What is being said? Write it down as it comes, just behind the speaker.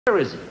Where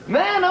is he?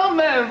 Man, oh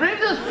man, read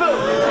this book!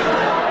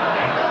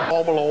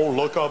 Home Alone,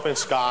 look up in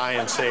sky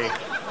and say,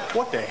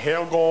 what the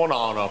hell going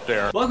on up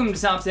there? Welcome to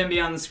Top 10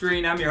 Beyond the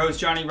Screen. I'm your host,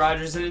 Johnny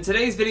Rogers, and in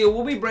today's video,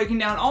 we'll be breaking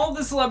down all of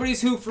the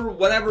celebrities who, for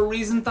whatever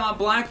reason, thought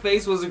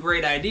blackface was a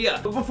great idea.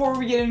 But before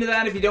we get into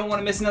that, if you don't want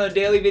to miss another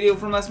daily video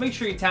from us, make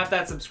sure you tap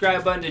that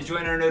subscribe button to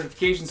join our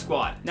notification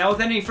squad. Now,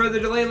 without any further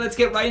delay, let's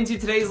get right into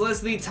today's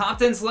list of the top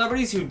 10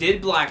 celebrities who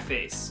did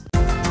blackface.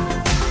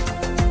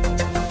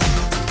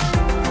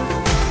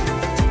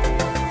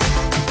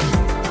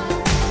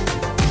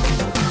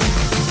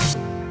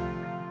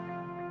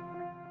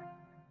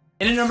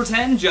 And at number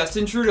 10,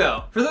 Justin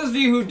Trudeau. For those of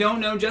you who don't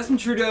know, Justin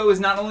Trudeau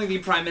is not only the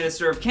Prime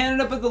Minister of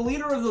Canada, but the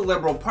leader of the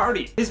Liberal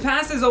Party. His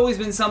past has always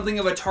been something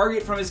of a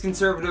target from his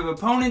conservative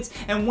opponents,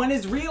 and when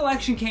his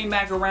re-election came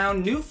back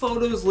around, new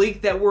photos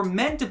leaked that were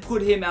meant to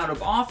put him out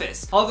of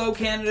office. Although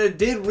Canada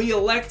did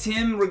re-elect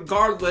him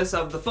regardless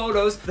of the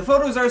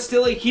photos are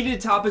still a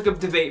heated topic of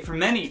debate for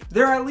many.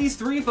 There are at least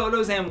 3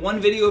 photos and 1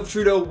 video of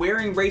Trudeau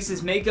wearing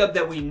racist makeup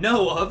that we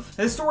know of.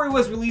 The story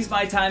was released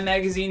by Time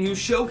magazine, who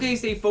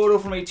showcased a photo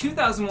from a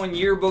 2001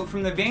 yearbook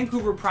from the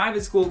Vancouver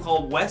private school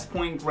called West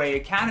Point Grey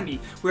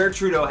Academy, where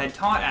Trudeau had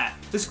taught at.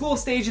 The school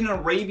staged an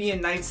Arabian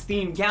Nights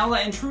themed gala,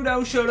 and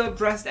Trudeau showed up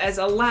dressed as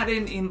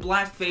Aladdin in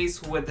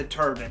blackface with a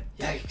turban.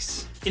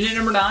 Yikes. In at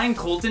number 9,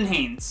 Colton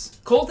Haynes.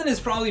 Colton is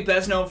probably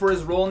best known for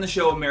his role in the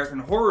show American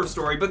Horror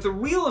Story, but the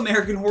real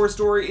American Horror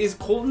Story is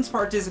Colton's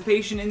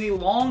participation in the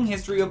long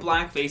history of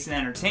blackface in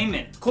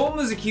entertainment. Colton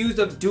was accused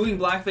of doing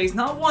blackface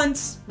not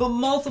once, but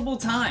multiple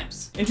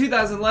times. In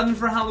 2011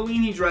 for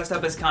Halloween, he dressed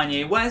up as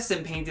Kanye West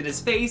and painted his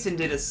face, and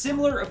did a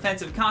similar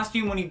offensive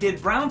costume when he did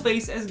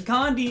brownface as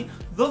Gandhi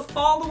the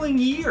following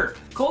year.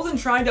 Colton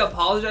tried to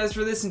apologize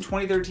for this in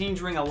 2013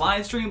 during a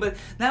live stream, but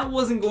that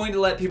wasn't going to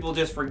let people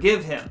just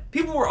forgive him.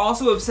 People were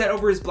also upset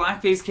over his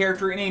blackface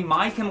character in a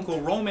My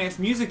Chemical Romance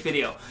music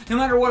video. No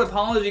matter what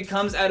apology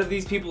comes out of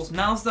these people's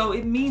mouths though,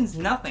 it means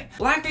nothing.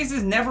 Blackface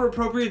is never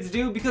appropriate to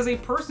do because a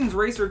person's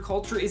race or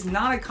culture is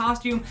not a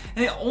costume,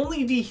 and it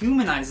only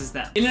dehumanizes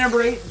them. In at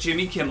number 8,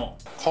 Jimmy Kimmel.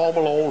 Home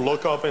Alone,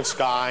 look up in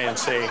sky and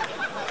say,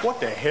 what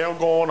the hell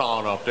going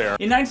on up there?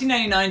 In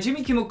 1999,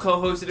 Jimmy Kimmel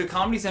co-hosted a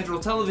Comedy Central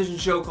television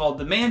show called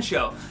The Man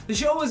Show. The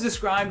show was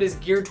described as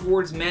geared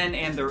towards men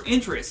and their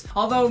interests,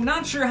 although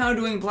not sure how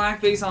doing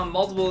blackface on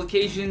multiple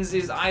occasions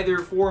is either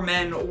for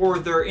men or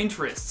their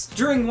interests.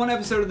 During one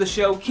episode of the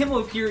show, Kimmel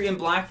appeared in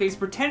blackface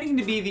pretending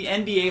to be the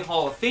NBA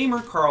Hall of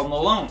Famer Karl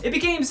Malone. It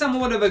became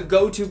somewhat of a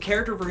go-to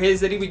character for his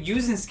that he would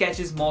use in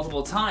sketches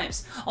multiple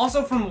times.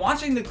 Also, from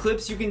watching the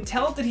clips, you can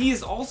tell that he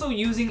is also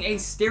using a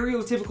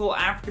stereotypical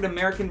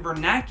African-American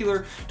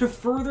vernacular to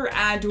further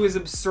add to his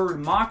absurd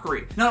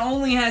mockery. Not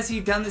only has he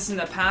done this in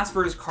the past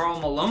for his Karl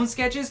Malone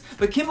sketches,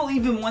 but Kimmel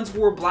even once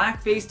wore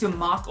blackface to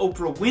mock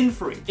Oprah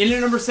Winfrey. In at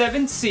number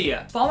 7,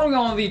 Sia. Following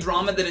all of the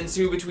drama that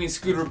ensued between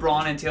Scooter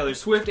Braun and Taylor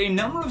Swift, a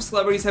number of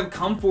celebrities have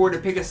come forward to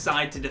pick a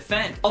side to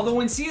defend. Although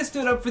when Sia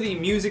stood up for the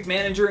music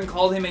manager and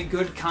called him a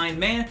good, kind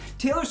man,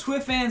 Taylor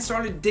Swift fans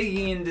started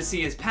digging into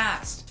Sia's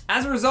past.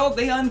 As a result,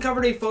 they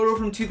uncovered a photo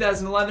from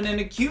 2011 and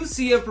accused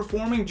Sia of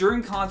performing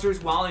during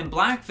concerts while in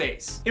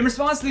blackface. In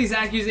response to these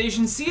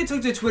accusations, Sia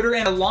took to Twitter,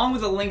 and along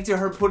with a link to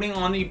her putting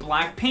on the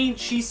black paint,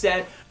 she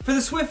said, "For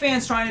the Swift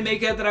fans trying to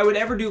make out that I would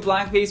ever do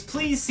blackface,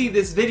 please see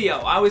this video.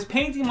 I was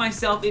painting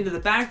myself into the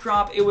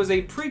backdrop. It was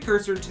a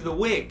precursor to the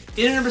wig."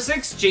 In at number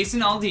 6, Jason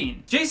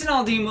Aldean. Jason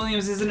Aldean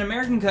Williams is an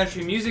American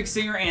country music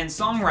singer and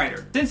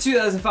songwriter. Since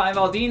 2005,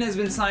 Aldean has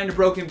been signed to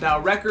Broken Bow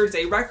Records,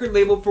 a record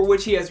label for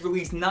which he has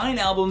released 9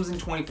 albums and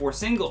 24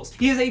 singles.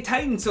 He is a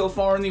titan so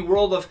far in the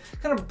world of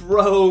kind of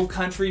bro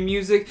country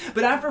music,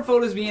 but after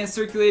photos began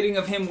circulating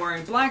of him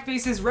wearing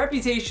blackface, his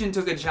reputation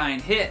took a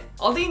giant hit.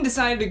 Aldean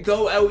decided to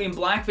go out in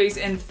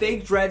blackface and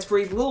fake dreads for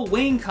a Lil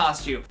Wayne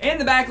costume, and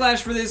the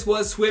backlash for this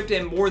was swift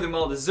and more than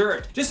well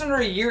deserved. Just under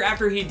a year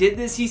after he did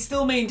this, he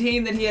still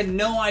maintained that he had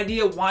no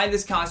idea why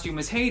this costume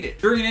was hated.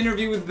 During an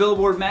interview with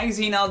Billboard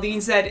magazine,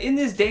 Aldean said, "In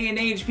this day and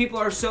age, people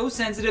are so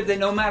sensitive that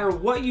no matter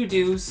what you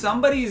do,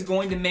 somebody is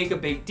going to make a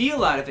big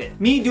deal out of it.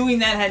 Me doing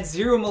that had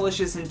zero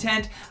malicious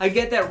intent. I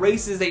get that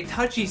race is a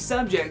touchy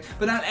subject,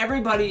 but not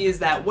everybody is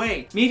that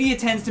way. Media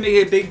tends to make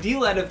a big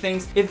deal out of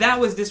things. If that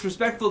was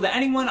disrespectful to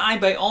anyone, I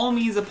by all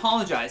means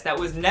apologize. That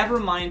was never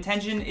my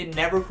intention. It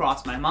never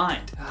crossed my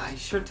mind." He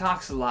sure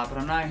talks a lot, but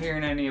I'm not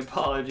hearing any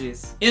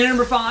apologies. In at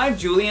number 5,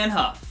 Julianne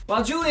Hough.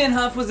 While Julianne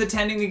Hough was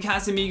attending the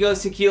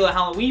Casamigos Tequila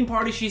Halloween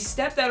party, she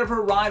stepped out of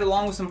her ride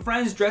along with some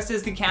friends dressed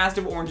as the cast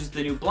of Orange is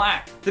the New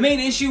Black. The main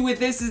issue with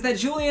this is that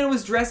Julianne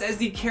was dressed as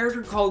the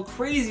character called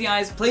Crazy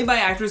Eyes, played by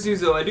actress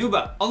Uzo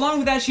Aduba. Along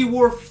with that, she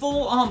wore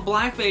full-on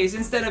blackface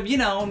instead of, you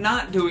know,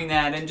 not doing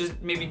that and just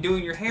maybe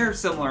doing your hair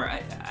similar.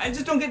 I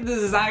just don't get the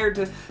desire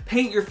to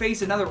paint your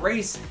face another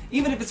race,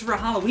 even if it's for a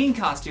Halloween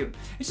costume.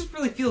 It just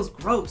really feels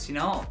gross, you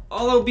know?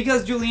 Although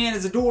because Julianne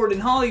is adored in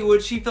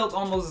Hollywood, she felt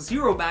almost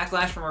zero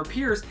backlash from her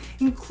peers,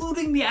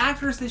 including the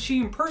actress that she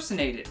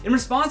impersonated. In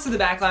response to the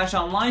backlash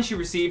online she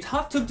received,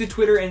 Huff took to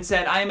Twitter and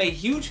said, "I am a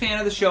huge fan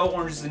of the show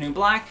Orange is the New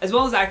Black, as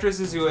well as actress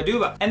Azua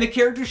Duba, and the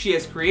character she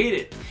has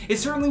created. It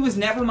certainly was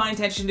never my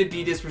intention to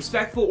be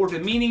disrespectful or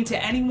demeaning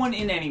to anyone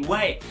in any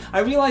way. I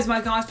realize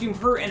my costume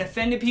hurt and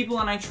offended people,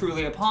 and I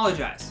truly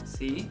apologize."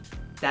 See?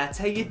 That's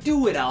how you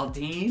do it,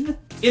 Aldine.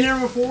 In at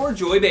number 4,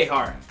 Joy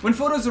Behar. When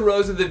photos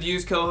arose of The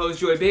View's co-host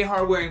Joy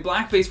Behar wearing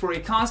blackface for a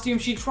costume,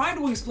 she tried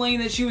to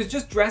explain that she was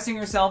just dressing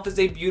herself as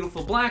a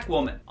beautiful black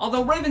woman.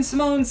 Although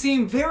Raven-Symoné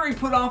seemed very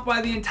put off by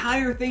the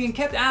entire thing and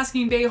kept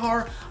asking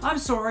Behar, "I'm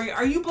sorry,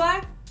 are you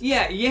black?"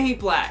 "Yeah, you ain't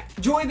black."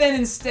 Joy then,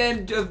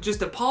 instead of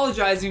just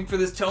apologizing for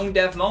this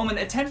tone-deaf moment,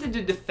 attempted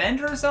to defend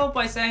herself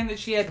by saying that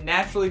she had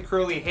naturally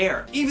curly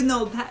hair, even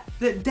though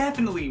that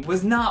definitely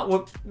was not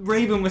what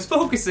Raven was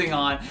focusing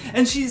on.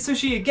 And so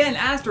she again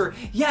asked her,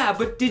 "Yeah,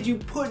 but did you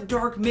put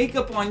dark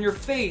makeup on your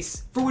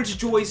face?" For which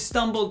Joy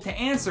stumbled to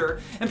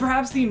answer. And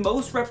perhaps the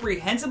most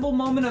reprehensible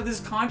moment of this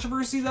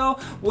controversy, though,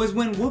 was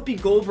when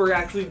Whoopi Goldberg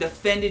actually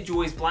defended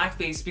Joy's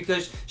blackface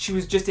because she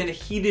was just in a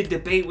heated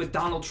debate with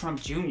Donald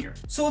Trump Jr.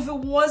 So if it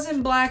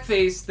wasn't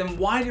blackface, then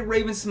why did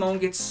Raven-Symoné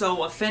get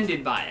so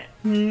offended by it?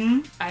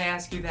 I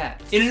ask you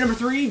that. In at number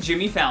 3,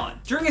 Jimmy Fallon.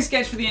 During a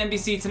sketch for the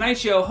NBC Tonight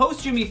Show,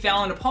 host Jimmy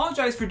Fallon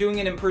apologized for doing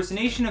an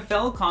impersonation of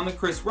fellow comic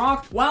Chris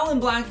Rock while in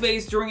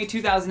blackface during a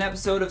 2000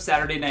 episode of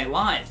Saturday Night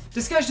Live.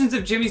 Discussions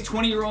of Jimmy's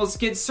 20-year-old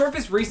skit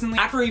surfaced recently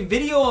after a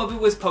video of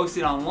it was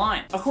posted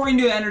online. According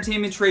to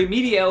entertainment trade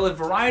media outlet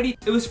Variety,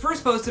 it was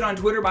first posted on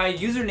Twitter by a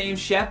user named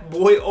Chef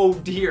Boy Oh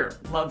Dear.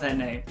 Love that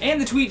name.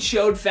 And the tweet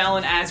showed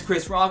Fallon as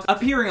Chris Rock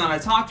appearing on a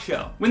talk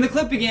show. When the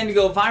clip began to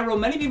go viral,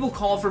 many people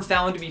called for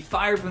Fallon to be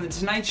fired from the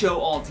Tonight Show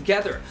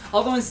altogether,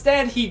 although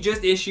instead he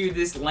just issued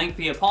this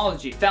lengthy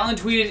apology. Fallon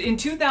tweeted, "In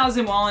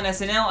 2000 while on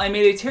SNL, I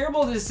made a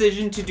terrible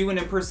decision to do an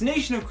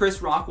impersonation of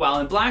Chris Rock while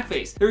in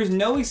blackface. There is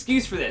no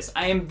excuse for this.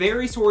 I am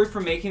very sorry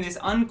for making this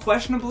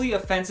unquestionably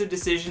offensive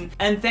decision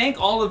and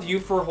thank all of you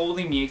for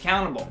holding me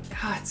accountable."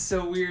 God, it's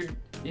so weird.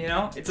 You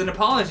know, it's an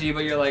apology,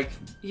 but you're like,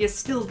 you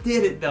still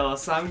did it though,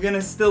 so I'm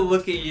gonna still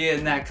look at you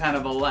in that kind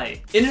of a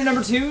light. In at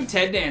number 2,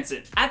 Ted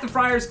Danson. At the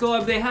Friars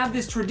Club, they have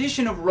this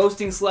tradition of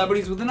roasting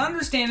celebrities with an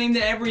understanding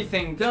that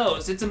everything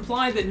goes. It's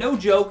implied that no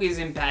joke is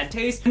in bad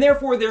taste, and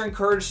therefore they're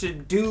encouraged to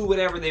do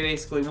whatever they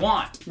basically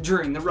want.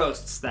 During the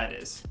roasts, that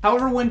is.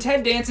 However, when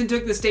Ted Danson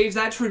took the stage,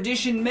 that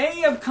tradition may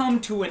have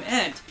come to an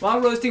end. While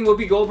roasting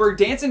Whoopi Goldberg,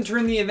 Danson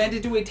turned the event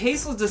into a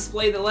tasteless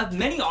display that left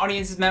many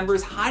audience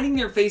members hiding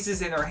their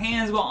faces in their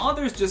hands while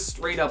others just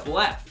straight up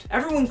left.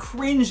 Everyone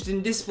cringed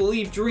in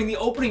disbelief during the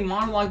opening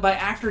monologue by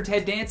actor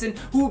Ted Danson,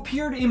 who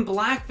appeared in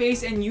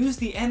blackface and used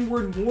the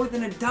N-word more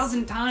than a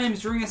dozen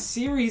times during a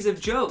series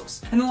of jokes.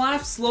 And the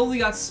laugh slowly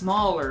got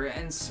smaller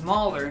and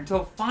smaller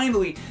until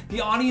finally the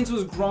audience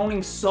was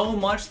groaning so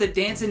much that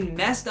Danson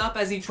messed up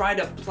as he tried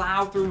to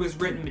plow through his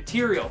written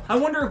material. I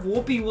wonder if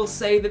Whoopi will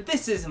say that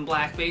this isn't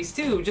blackface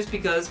too, just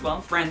because,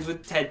 well, friends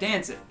with Ted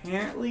Danson.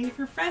 Apparently, if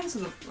you're friends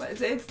with him,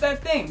 it's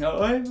that thing.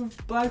 Oh, I have a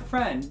black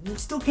friend. You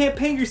still can't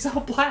paint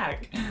yourself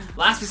black.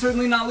 Last but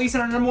certainly not least,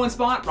 on our number 1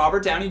 spot,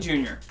 Robert Downey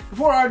Jr.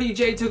 Before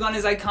RDJ took on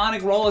his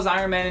iconic role as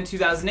Iron Man in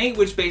 2008,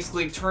 which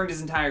basically turned his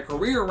entire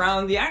career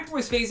around, the actor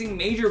was facing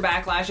major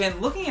backlash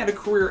and looking at a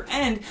career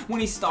end when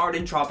he starred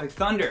in Tropic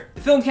Thunder.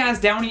 The film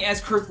cast Downey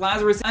as Kirk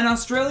Lazarus, an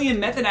Australian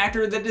method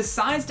actor that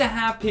decides to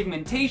have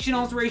pigmentation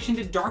alteration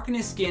to darken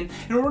his skin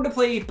in order to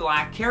play a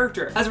black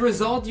character. As a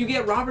result, you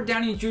get Robert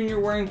Downey Jr.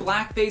 wearing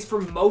blackface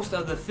for most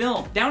of the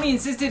film. Downey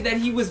insisted that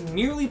he was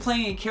merely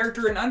playing a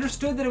character and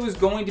understood that it was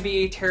going to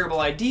be a terrible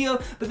idea,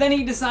 but then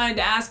he decided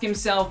to ask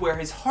himself where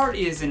his heart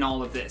is in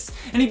all of this.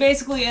 And he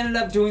basically ended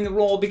up doing the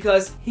role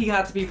because he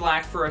got to be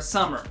black for a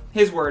summer.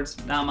 His words,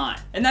 not mine.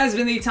 And that has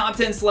been the top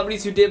 10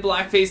 celebrities who did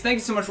blackface. Thank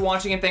you so much for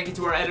watching, and thank you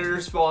to our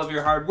editors for all of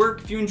your hard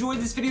work. If you enjoyed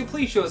this video,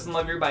 please show us some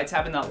love here by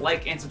tapping that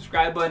like and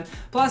subscribe button.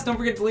 Plus, don't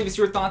forget to leave us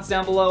your thoughts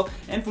down below.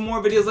 And for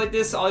more videos like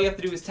this, all you have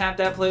to do is tap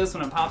that playlist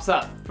when it pops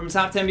up. From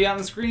Top 10 Beyond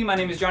the Screen, my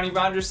name is Johnny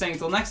Rogers, saying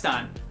until next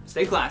time,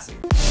 stay classy.